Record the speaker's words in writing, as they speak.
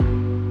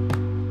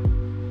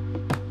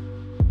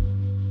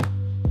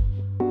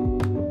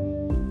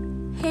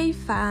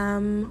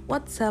fam,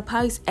 what's up?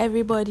 How is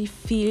everybody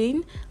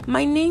feeling?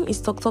 My name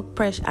is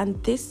Presh,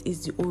 and this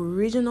is the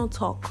Original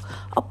Talk,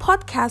 a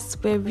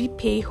podcast where we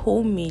pay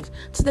homage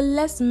to the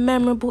less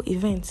memorable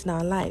events in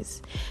our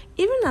lives.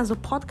 Even as a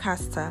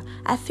podcaster,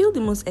 I feel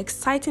the most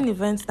exciting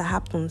events that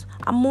happen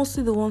are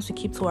mostly the ones we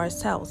keep to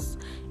ourselves.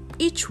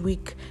 Each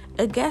week,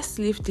 a guest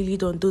lifts the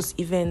lead on those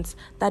events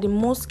that in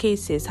most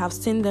cases have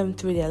seen them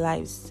through their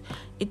lives.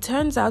 It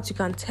turns out you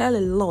can tell a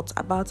lot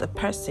about a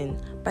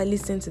person by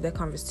listening to their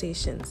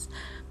conversations.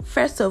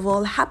 First of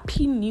all,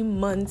 happy new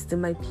month to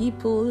my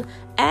people.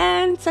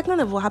 And second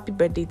of all, happy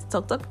birthday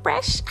to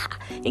Presh.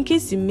 In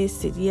case you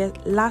missed it,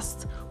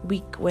 last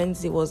week,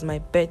 Wednesday was my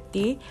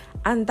birthday.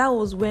 And that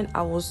was when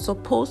I was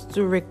supposed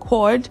to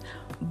record.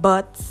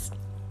 But,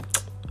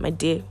 my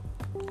dear,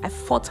 I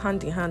fought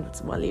hand in hand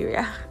with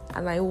malaria.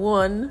 And I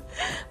won.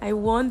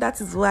 That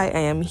is why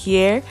I am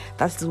here.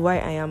 That is why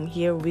I am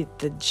here with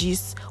the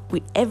gist,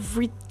 with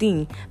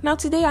everything. Now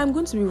today I'm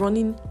going to be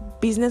running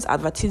business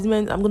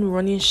advertisements. I'm going to be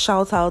running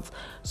shout outs.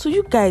 So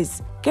you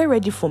guys get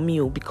ready for me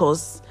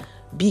because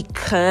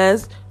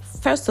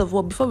first of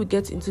all, before we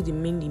get into the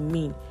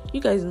main, you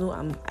guys know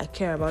I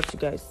care about you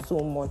guys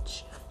so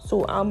much.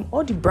 So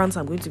all the brands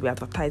I'm going to be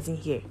advertising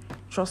here,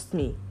 trust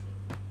me,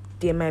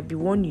 there might be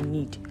one you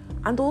need.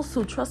 And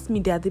also trust me,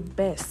 they are the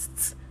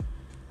best.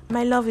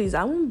 My love is,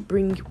 I won't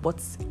bring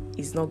what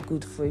is not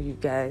good for you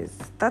guys.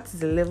 That is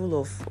the level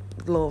of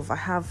love I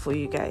have for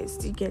you guys.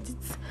 Do you get it?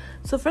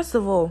 So first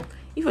of all,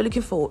 if you're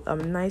looking for a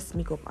nice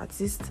makeup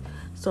artist,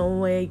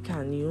 somewhere you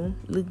can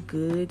look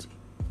good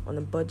on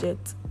a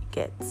budget,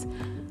 get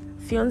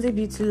Fiance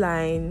Beauty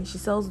line. She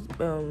sells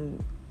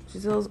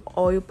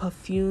oil,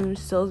 perfume,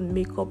 she sells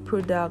makeup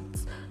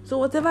products. So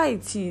whatever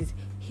it is,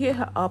 hit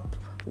her up.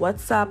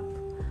 WhatsApp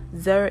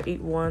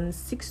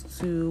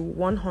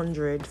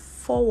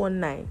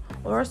 08162100419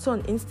 or also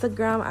on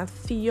Instagram at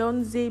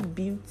Fiance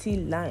Beauty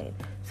Line.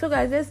 So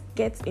guys, let's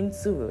get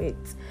into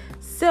it.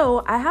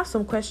 So I have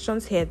some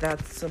questions here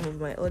that some of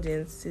my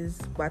audiences,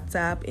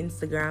 WhatsApp,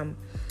 Instagram,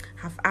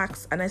 have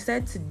asked, and I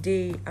said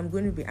today I'm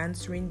going to be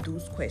answering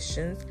those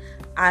questions.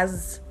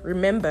 As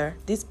remember,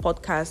 this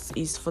podcast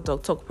is for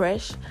Talk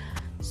Presh,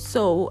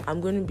 so I'm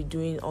going to be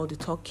doing all the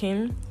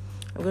talking.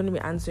 I'm going to be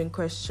answering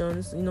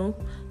questions,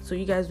 so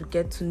you guys will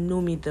get to know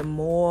me the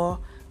more,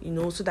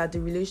 so that the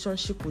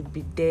relationship would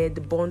be there, the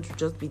bond would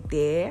just be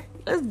there.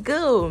 Let's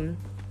go.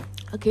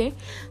 Okay,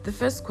 the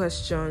first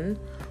question: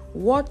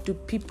 what do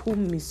people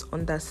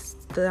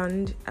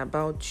misunderstand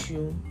about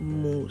you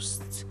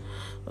most?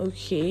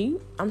 Okay,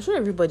 I'm sure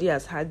everybody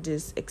has had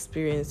this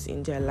experience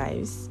in their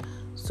lives.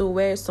 So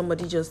where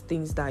somebody just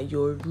thinks that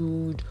you're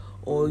rude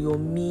or you're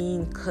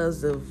mean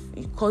because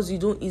you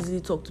don't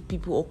easily talk to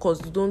people, or because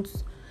you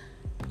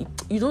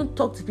don't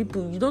talk to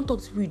people you don't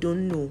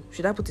know.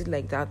 Should I put it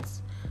like that?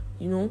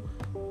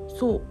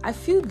 So I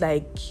feel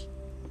like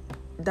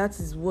that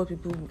is what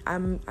people I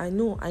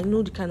know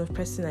the kind of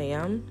person I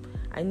am.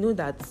 I know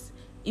that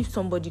if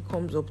somebody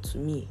comes up to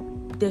me,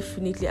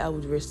 definitely I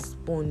would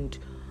respond,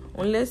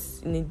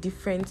 unless in a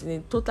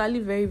totally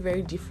very,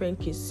 very different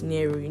case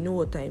scenario, you know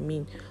what I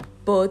mean.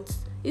 But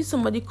if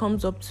somebody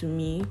comes up to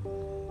me,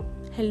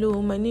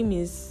 hello, my name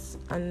is,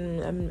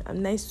 and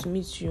I'm nice to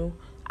meet you,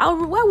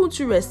 why would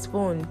you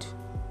respond?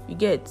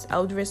 I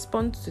would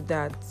respond to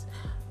that.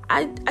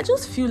 I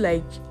just feel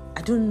like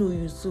I don't know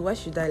you, so why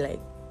should I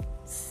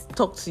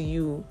talk to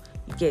you?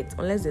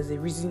 Unless there's a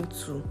reason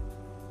to.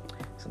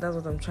 So that's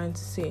what I'm trying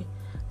to say.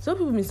 Some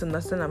people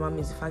misunderstand about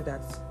me is the fact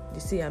that they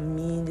say I'm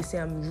mean, they say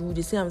I'm rude,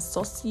 they say I'm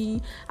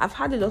saucy. I've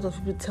had a lot of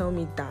people tell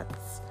me that.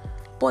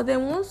 But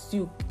then once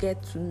you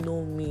get to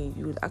know me,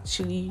 you would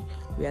actually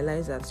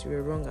realize that you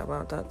were wrong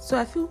about that. So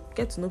I feel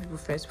get to know people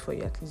first before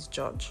you at least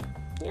judge.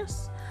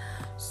 Yes.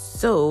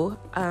 So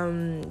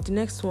the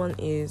next one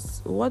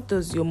is, what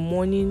does your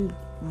morning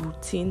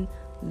routine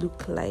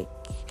look like?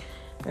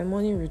 My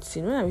morning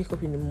routine, when I wake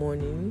up in the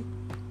morning,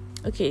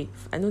 okay,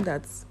 I know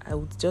that I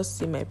would just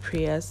say my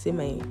prayers, say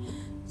my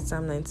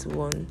Psalm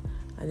 91,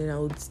 and then I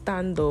would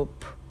stand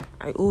up.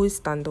 I always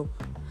stand up.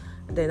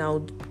 Then I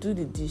would do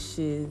the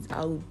dishes.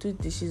 I would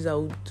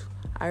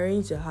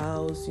arrange the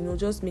house,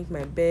 just make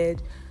my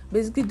bed,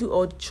 basically do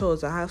all the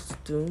chores I have to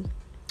do.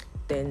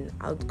 Then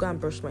I would go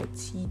and brush my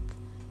teeth.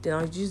 Then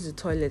I would use the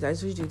toilet. I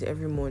usually do it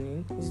every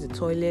morning. Use the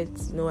toilet,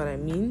 you know what I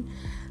mean?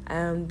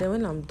 Then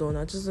when I'm done,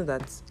 I just know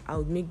that I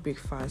would make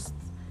breakfast,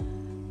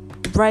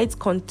 write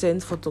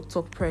content for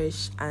Talk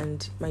Presh,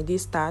 and my day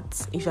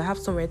starts. If I have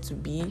somewhere to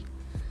be,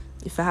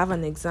 if I have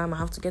an exam, I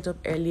have to get up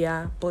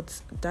earlier,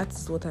 but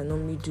that's what I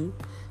normally do.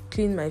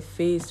 Clean my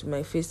face with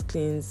my face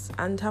cleanse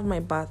and have my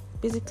bath.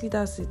 Basically,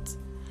 that's it.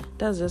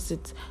 That's just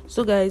it.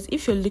 So guys,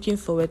 if you're looking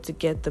forward to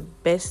get the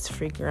best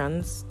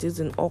fragrance,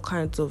 there's in all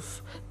kinds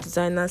of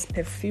designers,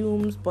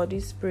 perfumes, body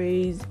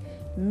sprays,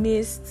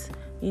 mist,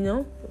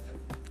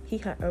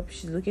 hit her up.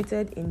 She's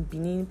located in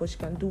Benin, but she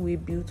can do way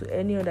bill to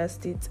any other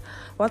state.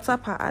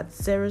 WhatsApp her at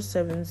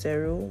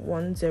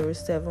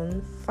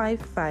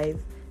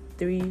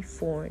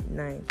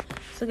 070-107-55349.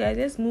 So guys,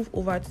 let's move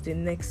over to the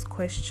next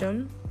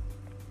question.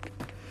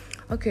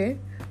 Okay,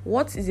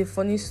 What is a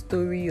funny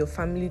story your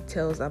family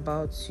tells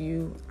about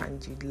you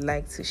and you'd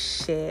like to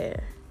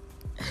share?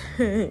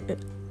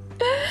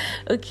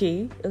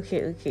 Okay.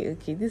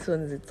 This one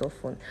is a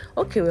tough one.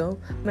 Okay, well,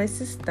 my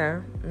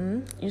sister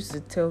used to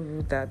tell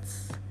you that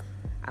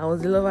I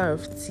was a lover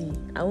of tea.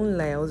 I won't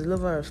lie, I was a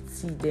lover of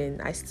tea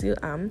then. I still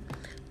am.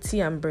 Tea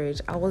and bread.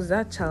 I was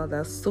that child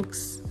that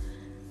soaks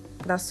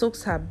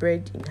her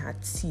bread in her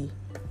tea.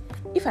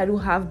 If I don't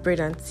have bread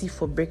and tea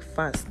for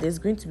breakfast, there's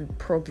going to be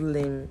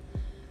problem.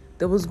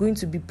 There was going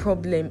to be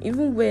problem.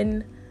 Even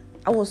when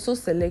I was so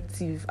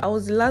selective. I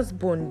was the last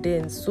born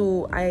then,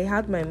 so I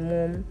had my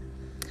mom,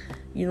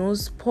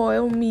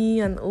 spoil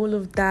me and all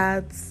of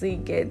that. So I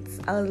was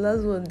the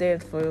last born then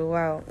for a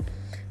while.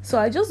 So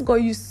I just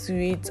got used to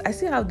it. I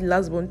still have the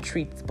last born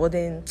treat, but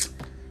then,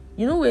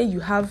 when you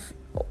have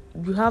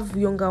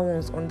younger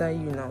ones under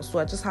you now. So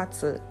I just had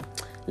to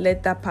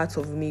let that part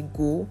of me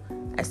go.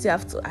 I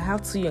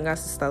have 2 younger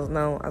sisters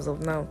now, as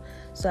of now.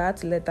 So I had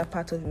to let that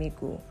part of me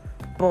go.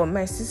 But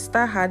my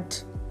sister had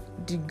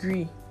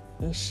degree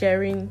in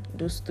sharing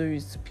those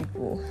stories to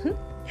people.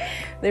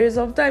 There is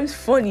sometimes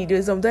funny, there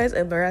is sometimes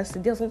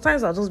embarrassing. There are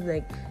sometimes I'll just be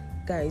like,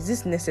 guys, is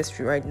this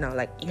necessary right now?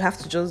 Like, you have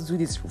to just do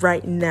this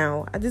right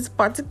now at this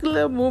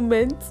particular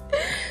moment.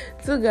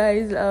 So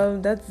guys,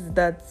 that's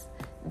that.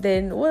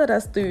 Then what other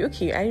story?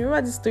 Okay, I remember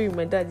this story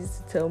my dad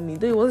used to tell me,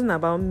 though it wasn't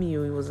about me,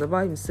 it was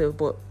about himself,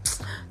 but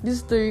this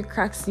story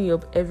cracks me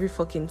up every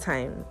fucking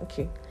time.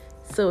 Okay,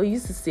 so he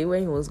used to say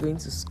when he was going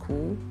to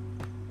school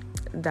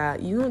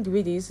that, the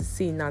way they used to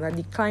say now, that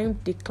they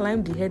climbed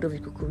the head of a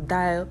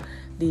crocodile,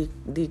 they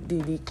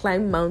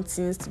climbed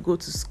mountains to go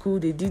to school,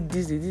 they did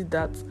this, they did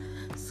that.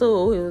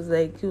 So he was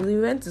like, he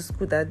went to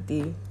school that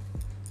day.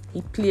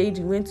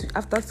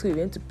 After school, he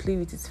went to play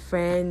with his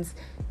friends.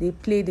 They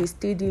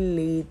stayed in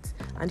late,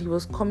 and he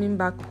was coming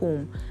back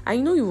home. I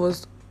know it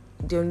was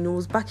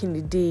back in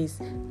the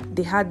days,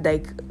 they had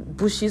like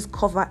bushes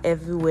cover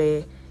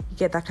everywhere. You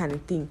get that kind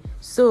of thing.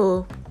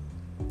 So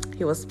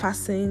he was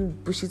passing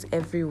bushes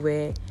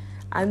everywhere,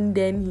 and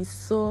then he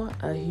saw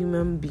a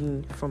human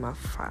being from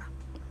afar.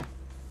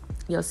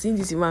 You're seeing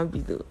this human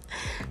being though.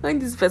 When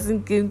this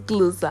person came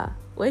closer,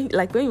 when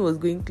he was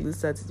going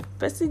closer to the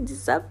person,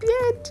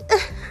 disappeared.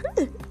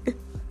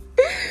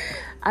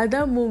 At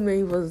that moment,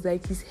 it was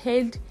like his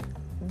head,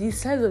 the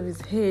size of his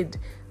head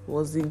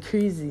was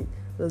increasing.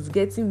 It was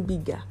getting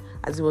bigger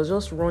as he was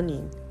just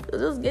running. It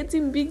was just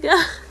getting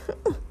bigger.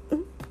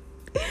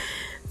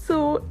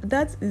 So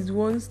that is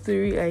one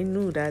story I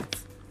know that,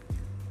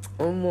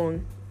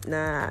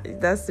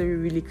 that story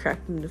really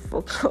cracked me the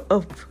fuck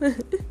up.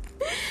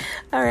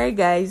 Alright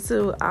guys,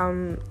 so I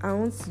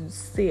want to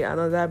say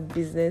another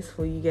business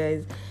for you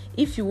guys.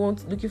 If you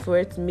looking for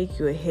it to make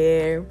your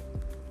hair,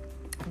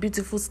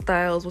 beautiful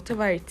styles,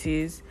 whatever it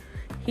is,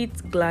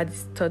 hit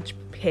Gladys Touch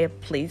Hair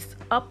Place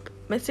up.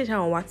 Message her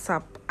on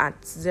WhatsApp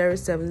at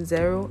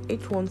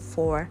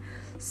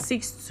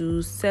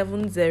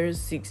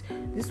 070-814-62706.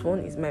 This one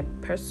is my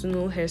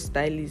personal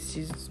hairstylist.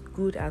 She's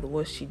good at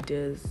what she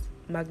does.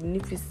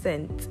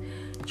 Magnificent.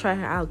 Try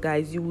her out,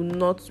 guys. You will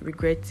not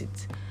regret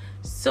it.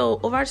 So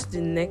over to the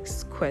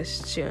next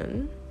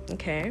question.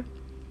 Okay.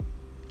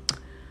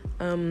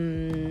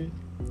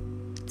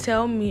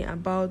 Tell me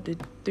about the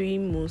 3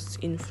 most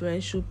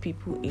influential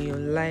people in your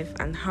life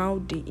and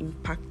how they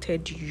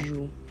impacted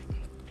you.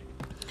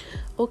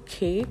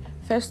 Okay,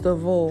 first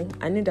of all,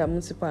 I know that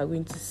most people are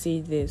going to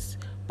say this,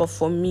 but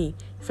for me,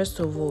 first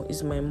of all,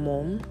 is my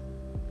mom.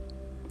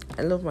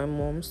 I love my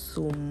mom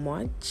so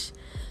much.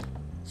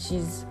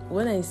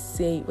 When I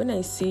say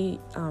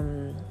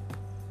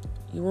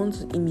you want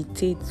to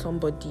imitate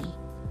somebody,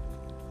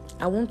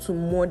 I want to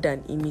more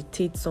than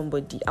imitate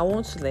somebody. I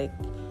want to, like,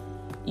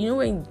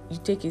 when you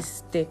take a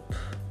step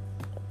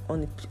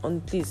on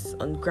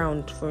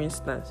ground, for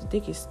instance, you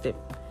take a step,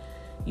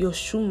 your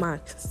shoe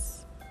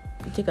marks,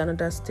 you take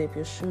another step,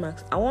 your shoe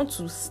marks. I want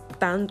to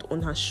stand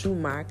on her shoe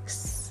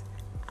marks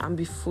and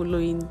be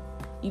following.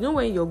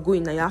 When you're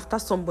going and you're after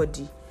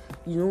somebody,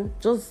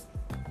 just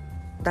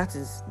that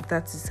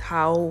is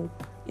how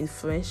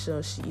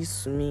influential she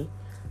is to me.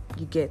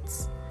 You get.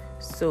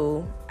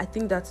 So I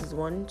think that is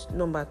one.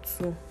 Number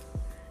 2,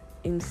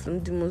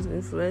 the most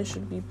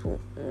influential people.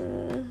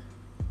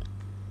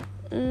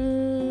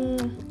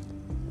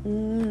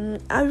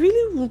 I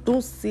really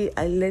don't say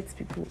I let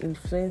people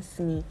influence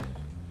me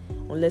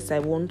unless I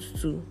want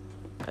to.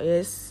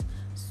 Yes.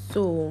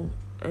 So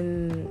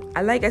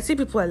I see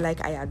people I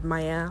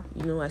admire.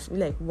 I feel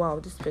like, wow,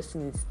 this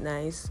person is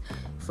nice.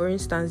 For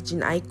instance,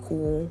 Jean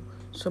Aiko,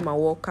 Summer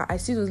Walker. I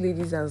see those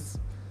ladies as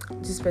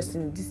these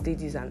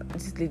ladies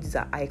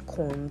are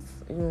icons.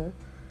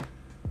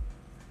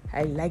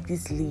 I like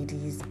these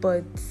ladies,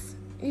 but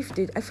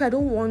if I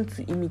don't want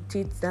to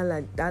imitate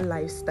that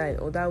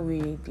lifestyle or that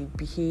way they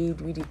behave,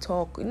 the way they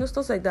talk,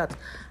 stuff like that,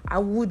 I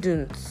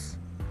wouldn't.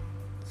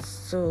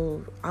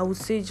 So I would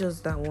say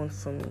just that one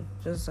for me,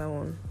 just that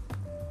one,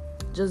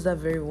 just that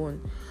very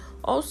one.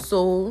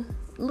 Also,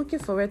 looking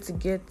for where to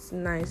get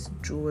nice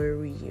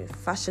jewelry,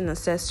 fashion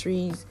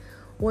accessories,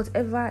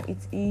 whatever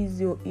it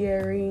is, your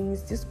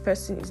earrings. This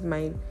person is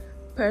my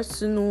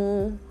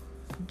personal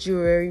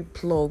jewelry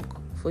plug.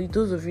 For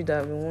those of you that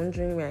have been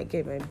wondering where I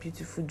get my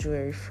beautiful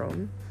jewelry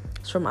from,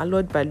 it's from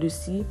Alod by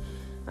Lucy.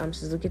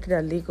 She's located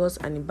at Lagos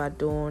and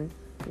Ibadan.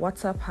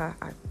 WhatsApp her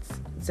at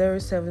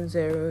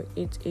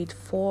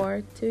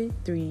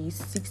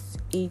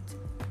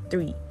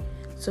 070-884-33683.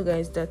 So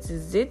guys, that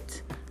is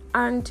it.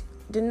 And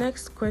the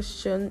next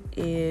question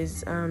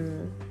is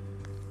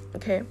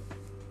okay,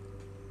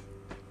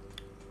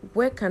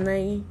 where can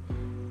I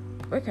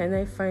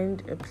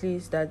find a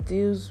place that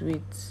deals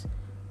with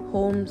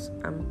homes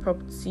and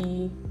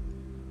property?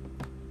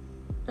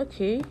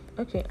 Okay,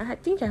 I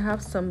think I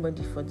have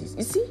somebody for this.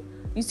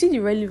 You see the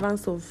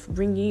relevance of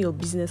bringing your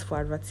business for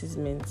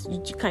advertisements.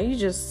 Can you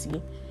just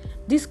see?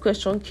 This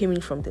question came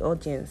in from the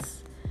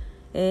audience,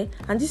 and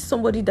this is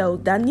somebody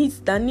that needs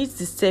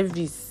the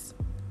service.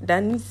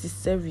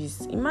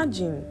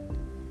 Imagine,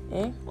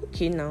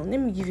 Okay, now let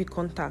me give you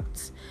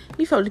contacts.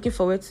 If you're looking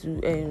for where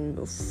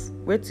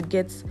to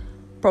get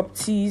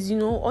properties,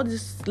 all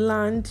this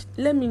land,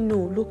 let me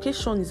know.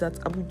 Location is at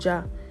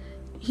Abuja.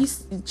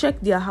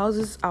 Check their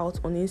houses out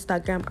on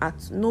Instagram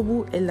at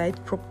Noble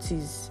Elite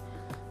Properties.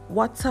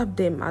 WhatsApp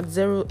them at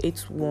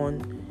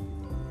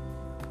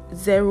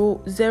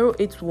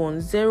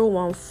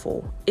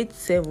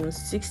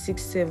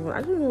 081-014-87667.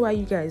 I don't know why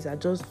you guys are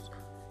just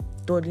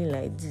dawdling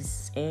like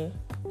this.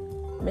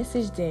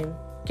 Message them,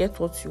 get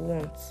what you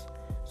want.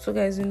 So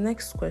guys, the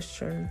next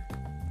question: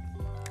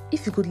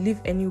 if you could live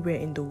anywhere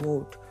in the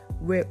world,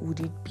 where would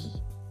it be?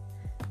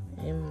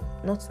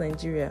 Not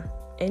Nigeria,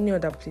 any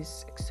other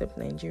place except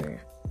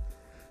Nigeria.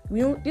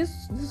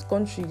 This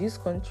country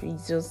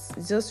is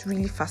just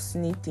really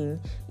fascinating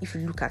if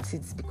you look at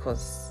it,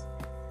 because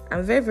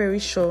I'm very, very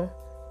sure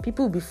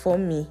people before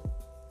me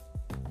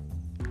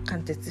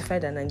can testify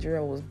that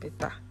Nigeria was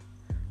better,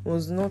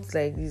 was not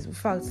like this. In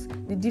fact,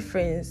 the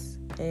difference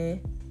is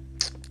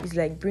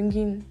like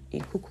bringing a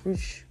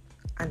cockroach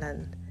and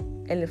an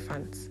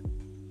elephant.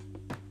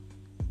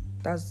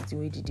 That's the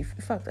way the difference.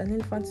 In fact, an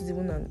elephant is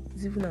even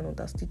an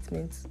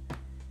understatement.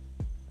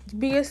 The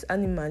biggest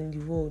animal in the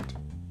world,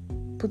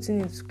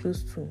 putting it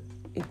close to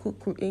a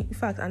cockroach, in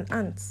fact an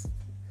ant,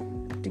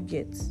 to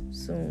get.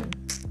 So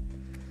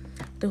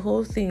the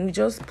whole thing, we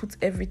just put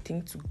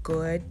everything to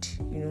God,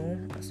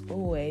 as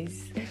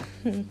always.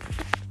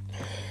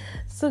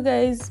 So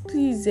guys,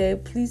 please,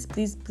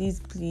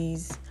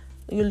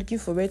 you're looking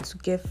for where to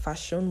get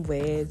fashion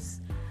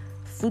wears,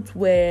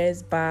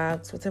 footwears,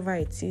 bags, whatever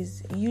it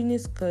is,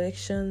 Eunice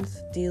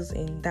Collections deals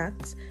in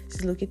that.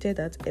 She's located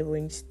at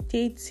Ebonyi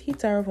State.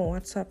 Hit her up on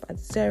WhatsApp at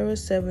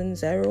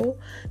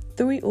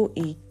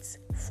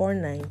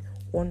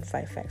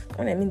 070-308-49155.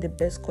 When I mean the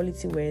best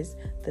quality wears,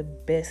 the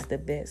best.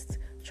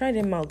 Try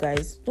them out,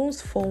 guys. Don't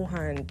fall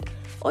hand.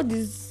 All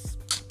these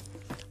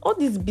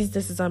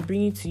businesses I'm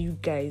bringing to you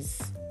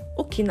guys.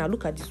 Okay, now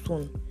look at this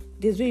one.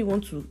 There's where you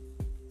want to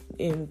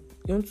cook.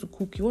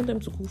 You want them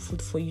to cook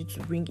food for you to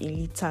bring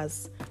in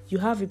liters. You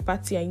have a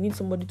party and you need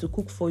somebody to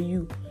cook for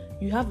you.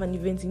 You have an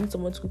event, you need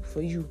someone to cook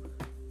for you.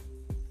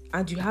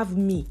 And you have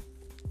me.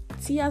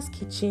 Tia's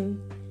Kitchen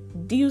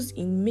deals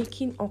in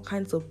making all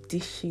kinds of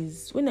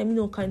dishes. When I mean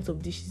all kinds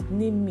of dishes,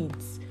 name it.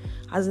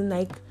 As in,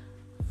 like,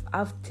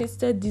 I've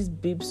tasted this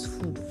babe's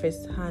food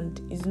firsthand.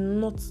 Is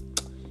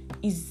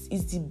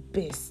the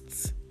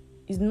best.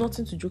 It's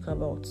nothing to joke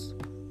about.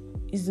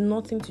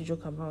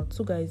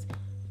 So guys,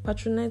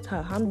 patronize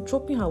her. I'm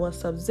dropping her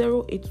WhatsApp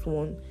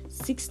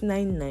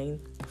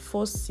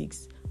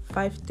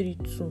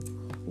 081-699-46532.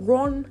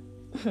 Run.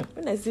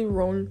 When I say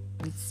run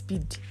with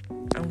speed,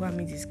 I'm gonna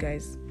meet these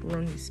guys.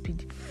 Run with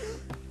speed.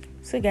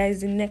 So guys,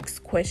 the next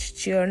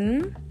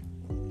question: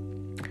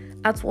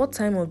 at what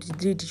time of the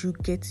day did you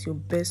get your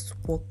best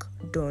work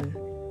done?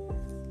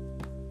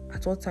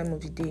 At what time of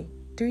the day?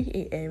 3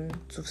 a.m.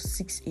 to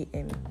 6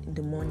 a.m. in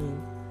the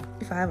morning.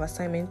 If I have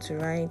assignment to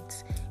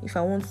write, if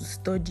I want to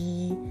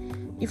study,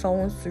 if I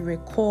want to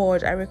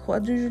record, I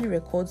usually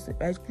record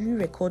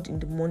in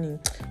the morning.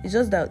 It's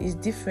just that it's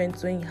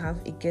different when you have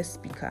a guest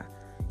speaker.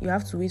 You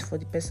have to wait for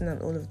the person and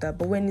all of that.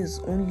 But when it's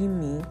only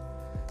me,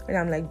 when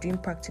I'm like doing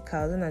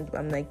practicals and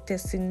I'm like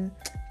testing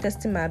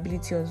my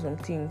ability on some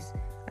things,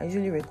 I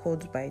usually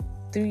record by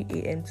 3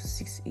 a.m. to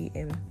 6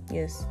 a.m.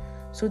 Yes.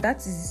 So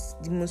that is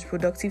the most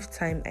productive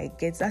time I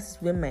get. That is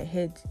when my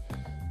head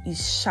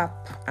is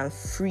sharp and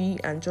free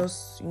and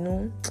just,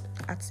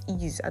 at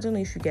ease. I don't know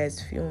if you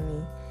guys feel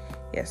me.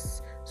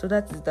 Yes. So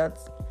that is that.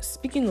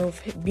 Speaking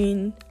of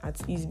being at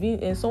ease,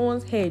 being in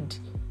someone's head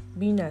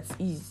being at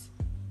ease,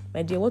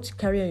 my dear, what you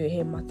carry on your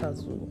head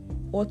matters.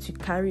 What you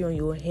carry on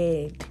your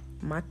head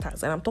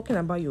matters. And I'm talking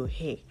about your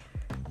hair.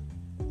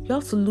 You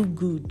have to look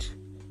good.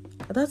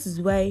 And that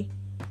is why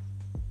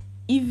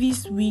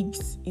Evie's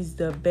Wigs is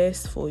the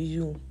best for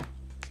you.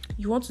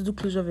 You want to do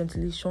closure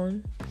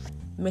ventilation,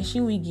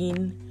 machine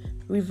wigging,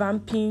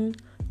 revamping,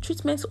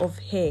 treatment of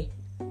hair.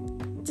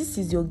 This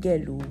is your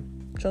girl.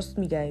 Trust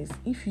me, guys.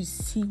 If you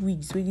see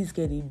wigs where this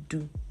girl they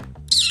do,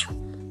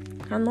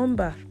 her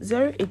number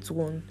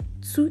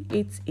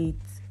 081-288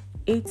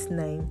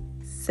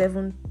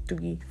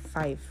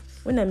 89735.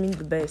 When I mean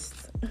the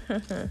best,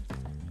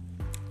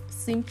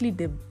 simply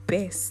the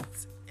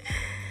best.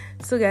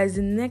 So guys,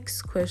 the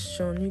next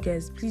question, you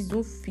guys, please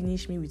don't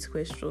finish me with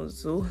questions.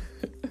 So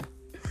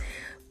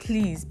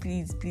please.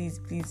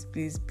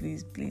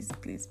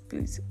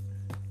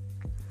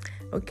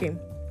 Okay,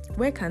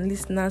 where can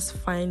listeners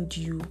find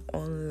you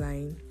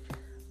online?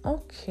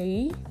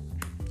 Okay,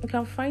 you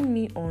can find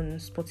me on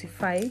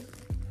Spotify.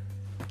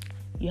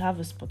 You have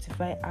a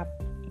Spotify app,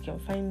 you can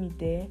find me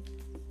there.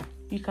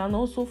 You can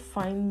also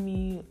find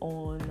me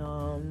on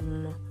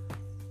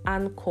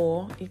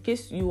Anchor. In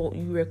case you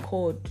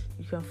record,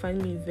 you can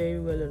find me very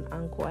well on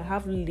Anchor. I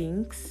have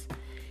links.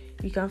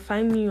 You can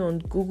find me on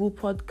Google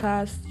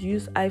Podcasts.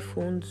 Use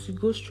iPhones, you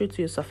go straight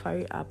to your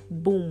Safari app,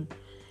 boom,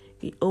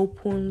 it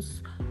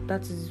opens.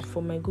 That is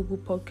for my Google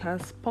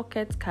Podcasts,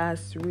 Pocket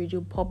Cast,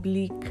 Radio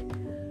Public,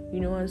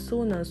 and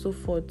so on and so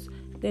forth.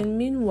 Then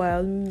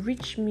meanwhile,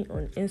 reach me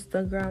on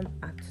Instagram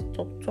at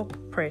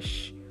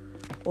Presh,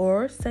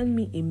 or send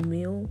me a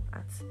mail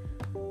at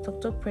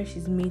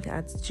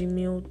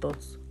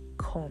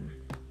talktalkpreshismade@gmail.com.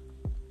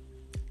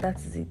 That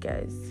is it,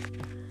 guys.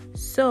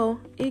 So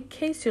in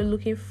case you're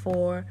looking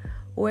for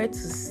where to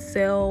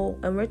sell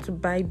and where to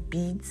buy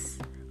beads,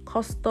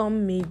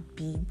 custom made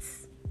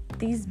beads,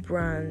 these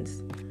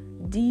brands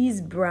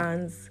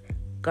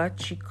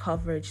got you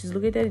covered. She's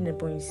located in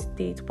Ebonyi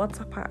State.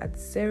 WhatsApp her at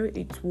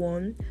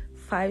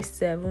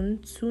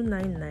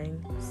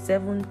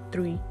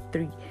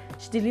 081-57299-733.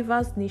 She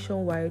delivers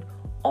nationwide,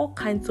 all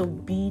kinds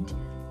of bead.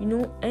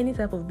 Any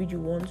type of bead you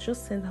want,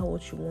 just send her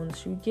what you want.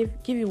 She will give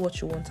you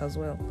what you want as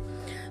well.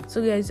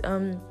 So guys,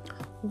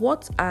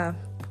 what are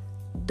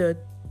the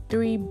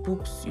 3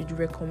 books you'd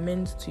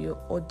recommend to your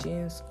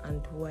audience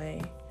and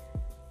why?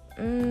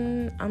 I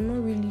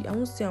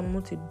won't say I'm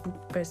not a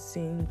book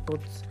person,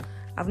 but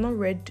I've not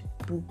read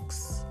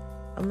books.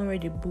 I've not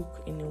read a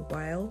book in a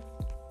while,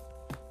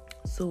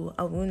 so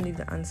I won't leave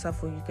the answer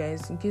for you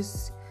guys. In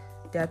case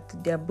there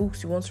are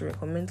books you want to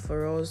recommend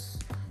for us,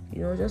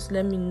 just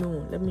let me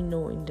know. Let me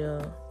know in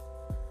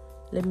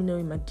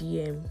my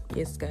DM.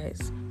 Yes,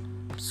 guys.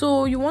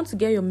 So you want to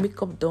get your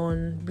makeup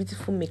done,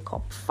 beautiful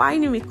makeup,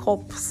 fine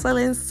makeup,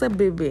 silencer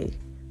baby.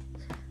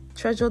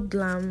 Treasure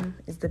Glam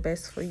is the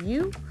best for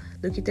you.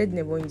 Located in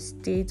Ebonyi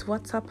State.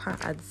 WhatsApp her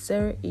at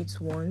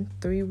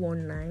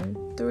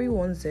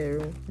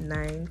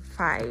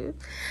 081-319-31095.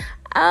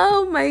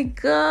 Oh my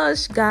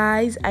gosh,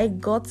 guys, I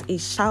got a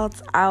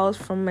shout out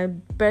from my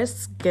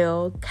best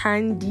girl,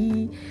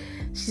 Candy.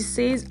 She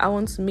says, I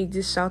want to make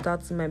this shout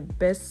out to my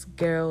best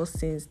girl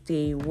since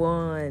day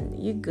one.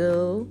 You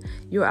go.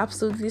 You're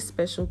absolutely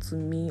special to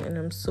me, and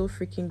I'm so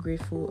freaking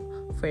grateful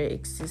for your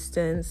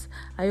existence.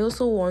 I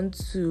also want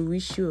to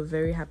wish you a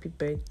very happy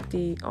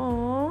birthday.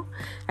 Aww.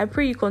 I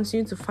pray you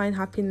continue to find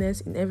happiness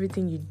in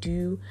everything you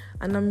do,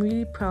 and I'm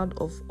really proud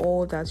of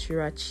all that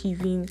you're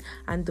achieving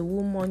and the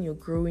woman you're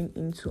growing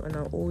into, and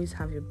I'll always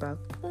have your back.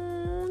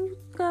 Oh, you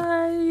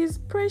guys,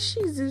 Presh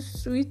is the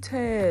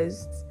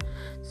sweetest.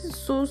 This is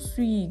so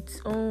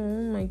sweet.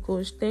 Oh my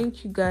gosh,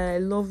 thank you, guy. I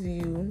love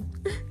you.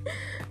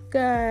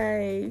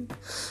 guy,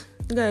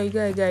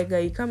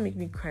 you can't make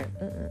me cry.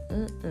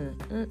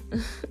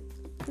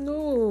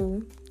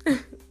 No.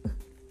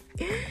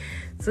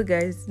 So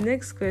guys,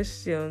 next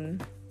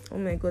question. Oh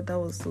my god, that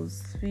was so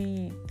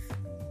sweet.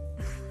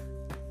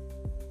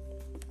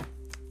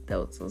 That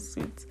was so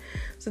sweet.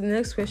 So the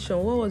next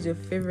question, what was your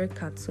favorite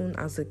cartoon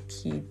as a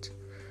kid?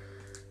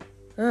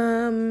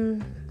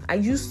 I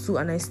used to,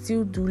 and I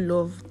still do,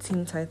 love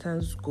Teen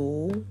Titans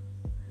Go,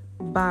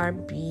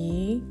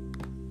 Barbie,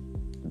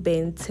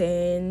 Ben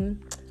 10,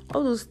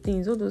 all those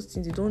things, they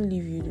don't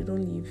leave you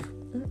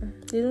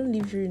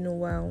in a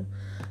while.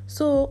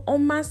 So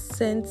Oma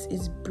Scent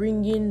is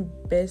bringing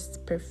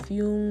best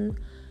perfume,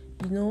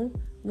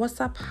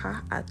 WhatsApp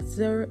her at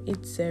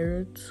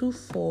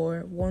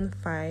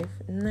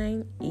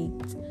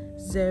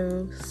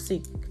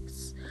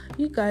 08024159806.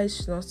 You guys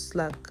should not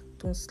slack.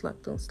 Don't slack.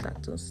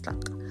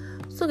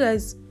 So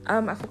guys,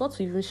 I forgot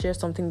to even share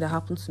something that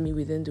happened to me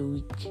within the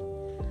week.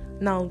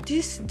 Now,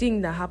 this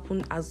thing that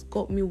happened has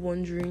got me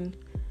wondering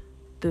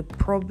the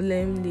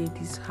problem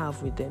ladies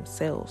have with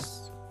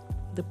themselves.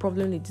 I'm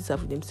going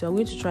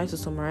to try to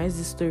summarize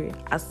this story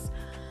as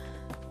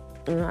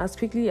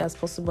quickly as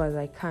possible as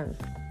I can.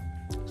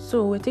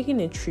 So we're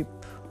taking a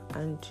trip,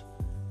 and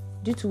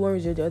due to one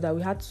reason or the other,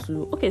 we had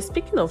to. Okay,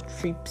 speaking of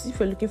trips, if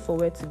you're looking for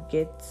where to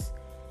get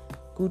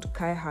good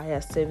car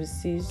hire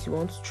services, you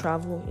want to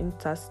travel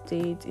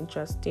interstate,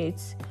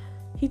 intrastate,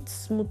 hit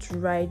Smooth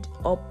Ride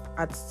up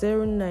at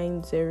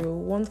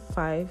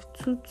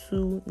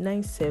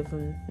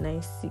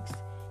 09015229796.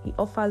 He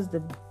offers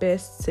the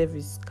best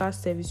car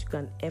service you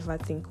can ever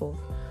think of.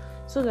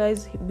 So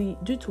guys,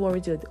 due to one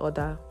reason or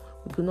the other,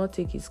 we could not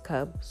take his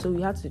cab, so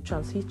we had to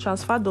he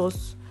transferred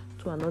us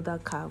to another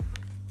cab.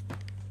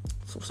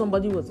 So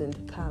somebody was in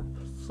the cab.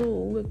 So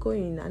we're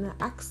going, and I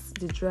asked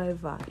the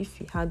driver if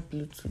he had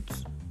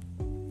Bluetooth.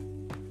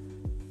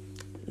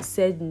 He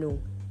said no,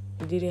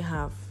 he didn't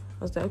have.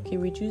 I was like, okay,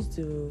 reduce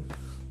the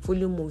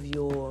volume of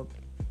your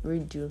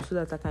radio so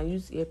that I can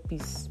use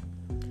earpiece.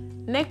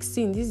 Next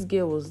thing, this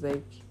girl was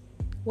like,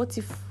 what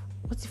if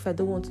I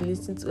don't want to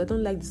listen to, I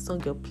don't like the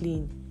song you're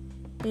playing?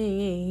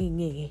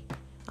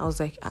 I was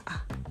like,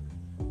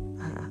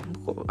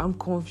 I'm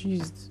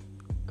confused.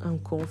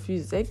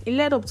 Like, it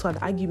led up to an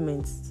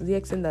argument to the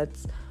extent that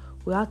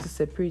we had to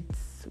separate.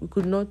 We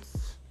could not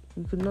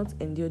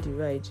endure the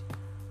ride.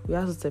 We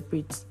had to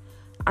separate.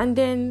 And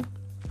then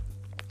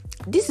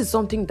this is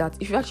something that,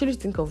 if you actually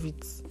think of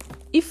it,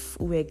 if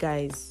we're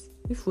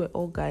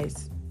all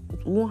guys,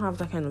 we won't have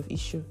that kind of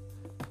issue.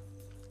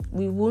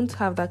 We won't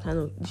have that kind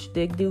of issue.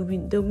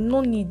 There will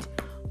no need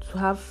to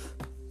have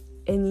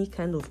any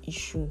kind of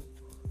issue.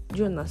 Do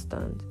you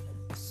understand?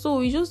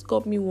 So it just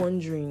got me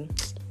wondering.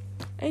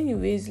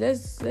 Anyways,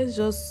 it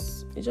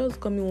just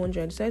got me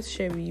wondering. I decided to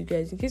share with you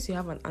guys in case you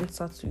have an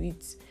answer to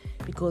it,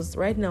 because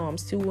right now I'm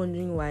still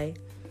wondering why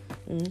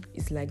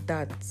it's like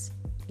that.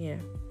 Yeah.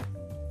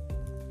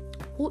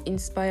 Who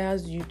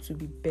inspires you to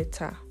be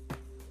better?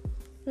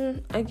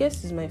 I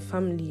guess it's my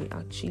family,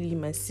 actually,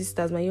 my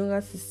sisters, my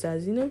younger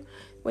sisters. You know,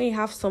 when you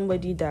have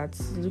somebody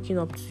that's looking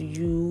up to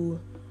you,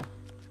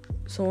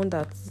 someone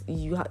that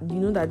you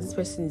know that this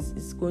person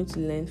is going to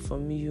learn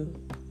from you,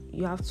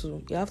 you have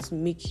to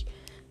make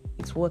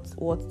it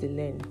what they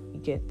learn. You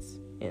get?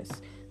 Yes.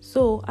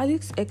 So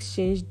Alex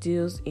exchange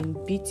deals in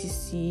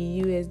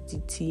BTC,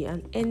 USDT,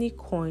 and any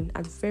coin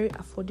at very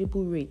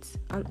affordable rates,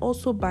 and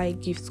also buy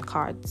gift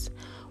cards.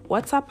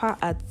 WhatsApp her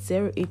at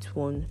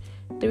 081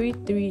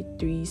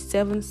 333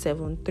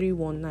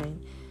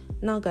 77319.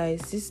 Now,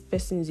 guys, this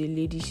person is a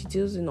lady. She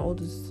deals in all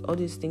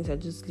these things I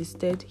just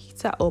listed.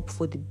 Hit her up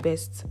for the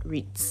best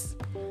rates.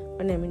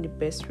 When I mean the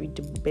best rate,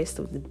 the best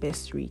of the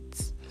best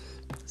rates.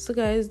 So,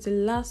 guys, the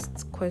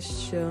last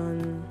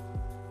question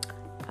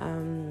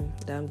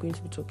that I'm going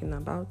to be talking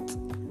about,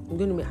 I'm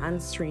going to be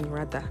answering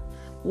rather.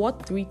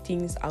 What 3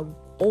 things are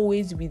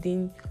always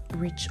within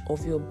reach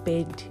of your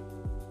bed?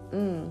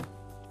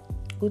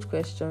 Good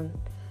question.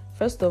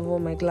 First of all,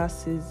 my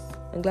glasses.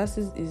 My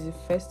glasses is the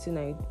first thing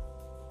I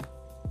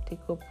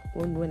take up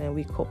when I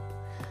wake up.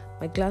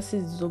 My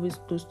glasses is always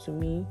close to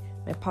me.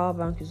 My power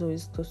bank is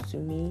always close to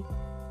me.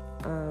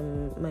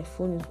 My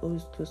phone is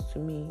always close to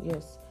me.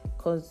 Yes,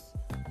 because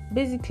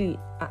basically,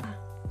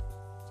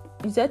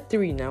 is that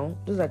 3 now?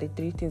 Those are the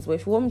 3 things. But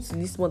if you want me to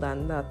list more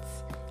than that,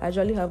 I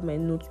usually have my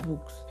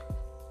notebooks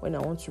when I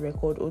want to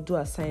record or do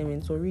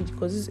assignments or read,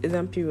 because this is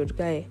exam period,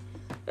 guy.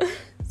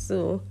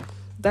 So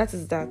that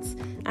is that.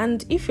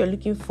 And if you're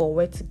looking for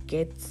where to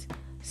get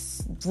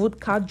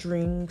vodka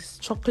drinks,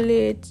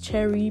 chocolate,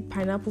 cherry,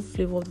 pineapple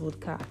flavored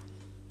vodka,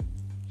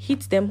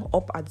 hit them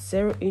up at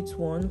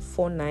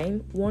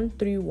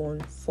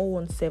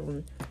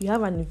 08149131417. You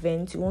have an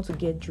event, you want to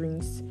get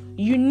drinks,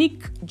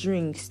 unique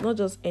drinks, not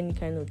just any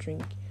kind of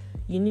drink.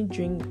 Unique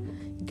drink,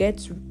 get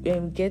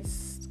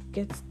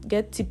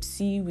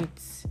tipsy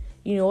with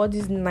all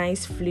these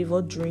nice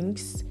flavored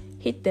drinks.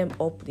 Hit them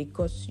up, they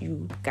got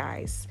you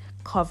guys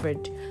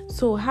covered.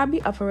 So Happy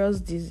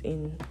Apparels deals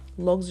in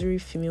luxury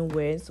female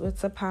wears.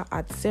 WhatsApp her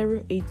at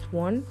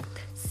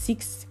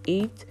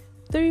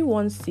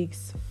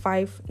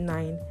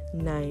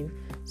 08168316599.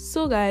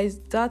 So guys,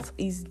 that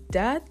is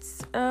that.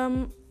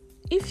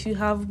 If you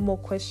have more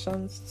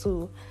questions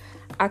to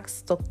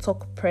ask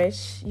Talk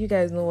Presh, you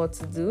guys know what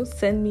to do.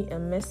 Send me a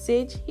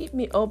message, hit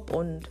me up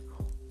on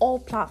all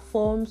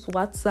platforms,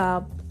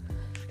 WhatsApp,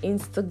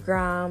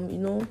 Instagram,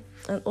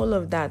 and all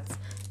of that.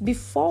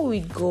 Before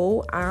we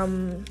go,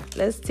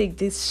 let's take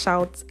this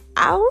shout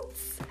out.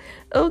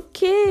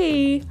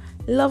 Okay,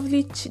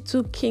 lovely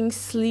to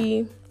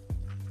Kingsley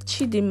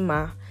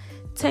Chidima.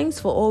 Thanks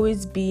for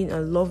always being a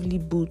lovely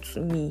boo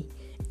to me.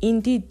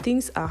 Indeed,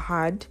 things are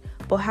hard,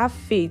 but have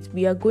faith.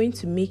 We are going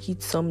to make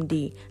it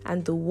someday,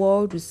 and the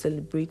world will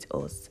celebrate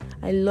us.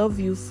 I love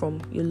you,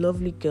 from your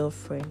lovely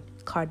girlfriend,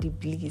 Cardi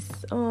Bliss.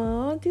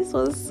 Oh, this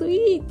was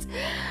sweet.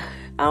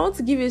 I want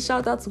to give a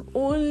shout out to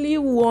only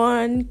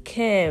one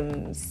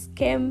Kempo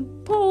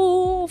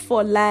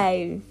for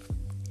life.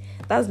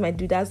 That's my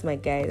dude, that's my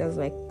guy, that's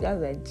my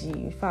G.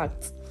 In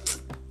fact,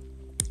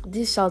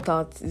 this shout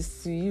out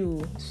is to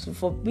you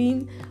for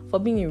being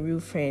a real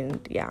friend.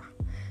 Yeah.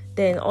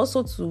 Then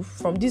also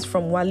from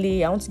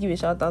Wale, I want to give a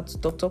shout out to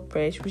Dr.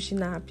 Presh, wishing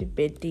her happy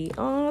birthday.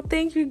 Oh,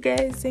 thank you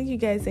guys.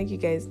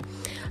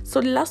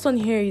 So the last one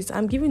here is,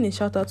 I'm giving a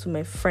shout out to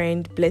my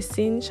friend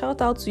Blessing.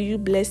 Shout out to you,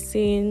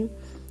 Blessing,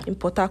 in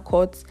Port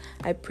Harcourt.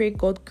 I pray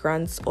God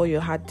grants all your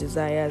heart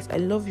desires. I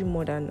love you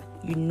more than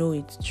you know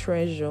it.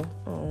 Treasure.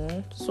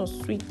 Oh, so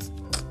sweet.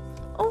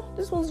 Oh,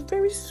 this was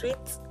very sweet.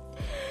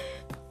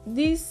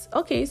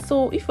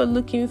 So if you're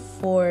looking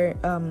for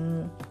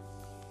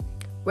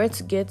where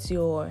to get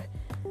your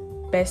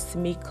best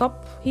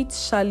makeup, hit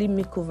Charlie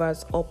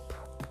Makeovers up.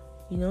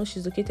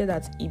 She's located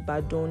at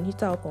Ibadan. Hit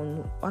her up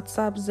on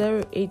WhatsApp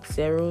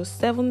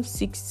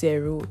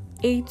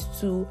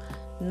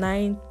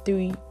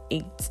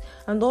 08076082938.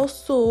 And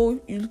also,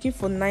 you're looking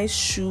for nice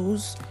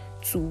shoes,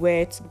 to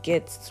wear, to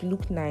get, to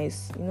look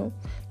nice,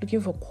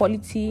 looking for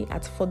quality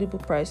at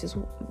affordable prices,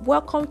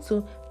 welcome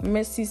to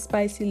Mercy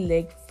Spicy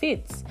Leg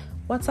Fits.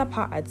 WhatsApp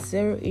her at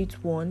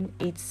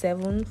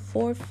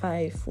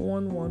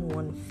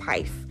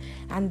 081-8745-1115.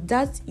 And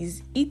that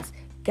is it,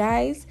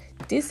 guys.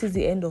 This is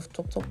the end of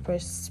Talk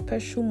Presh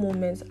special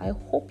moments. I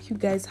hope you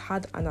guys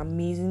had an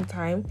amazing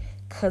time,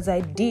 because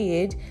I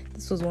did.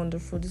 This was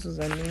wonderful. This was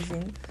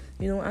amazing.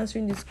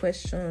 Answering these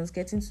questions,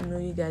 getting to know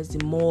you guys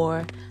the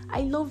more.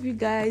 I love you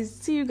guys.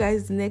 See you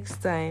guys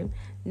next time,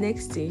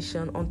 next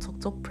station on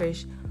Talk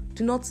Presh.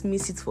 Do not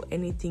miss it for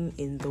anything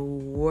in the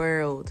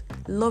world.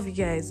 Love you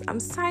guys. I'm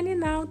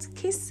signing out.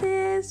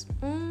 Kisses.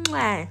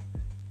 Mwah.